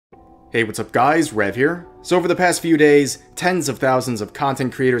Hey, what's up guys, Rev here. So over the past few days, tens of thousands of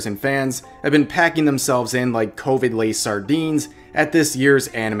content creators and fans have been packing themselves in like COVID-laced sardines at this year's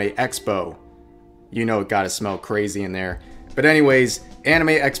Anime Expo. You know it gotta smell crazy in there. But anyways, Anime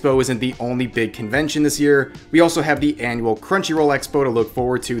Expo isn't the only big convention this year. We also have the annual Crunchyroll Expo to look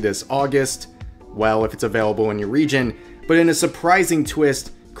forward to this August. Well, if it's available in your region. But in a surprising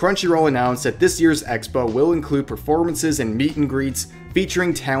twist, Crunchyroll announced that this year's Expo will include performances and meet and greets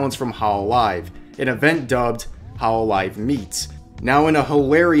featuring talents from Hololive, an event dubbed Hololive Meets. Now in a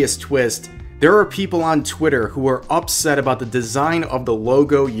hilarious twist, there are people on Twitter who are upset about the design of the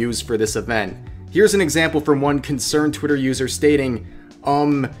logo used for this event. Here's an example from one concerned Twitter user stating,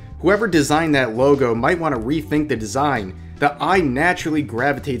 whoever designed that logo might want to rethink the design. The eye naturally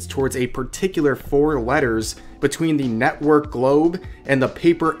gravitates towards a particular 4 letters between the network globe and the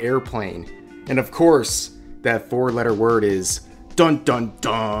paper airplane. And of course, that 4-letter word is dun dun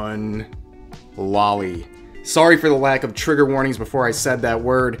dun, lolly. Sorry for the lack of trigger warnings before I said that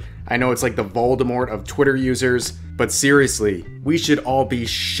word. I know it's like the Voldemort of Twitter users, but seriously, we should all be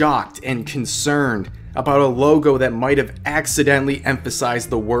shocked and concerned about a logo that might have accidentally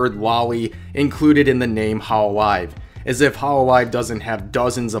emphasized the word lolly included in the name Hololive. As if Hololive doesn't have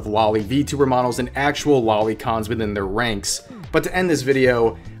dozens of lolly VTuber models and actual lolicons within their ranks. But to end this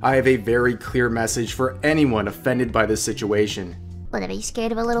video, I have a very clear message for anyone offended by this situation. What, are you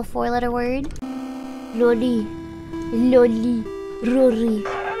scared of a little 4-letter word? Loli, loli, Rory,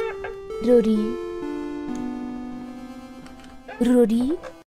 Rory, Rory.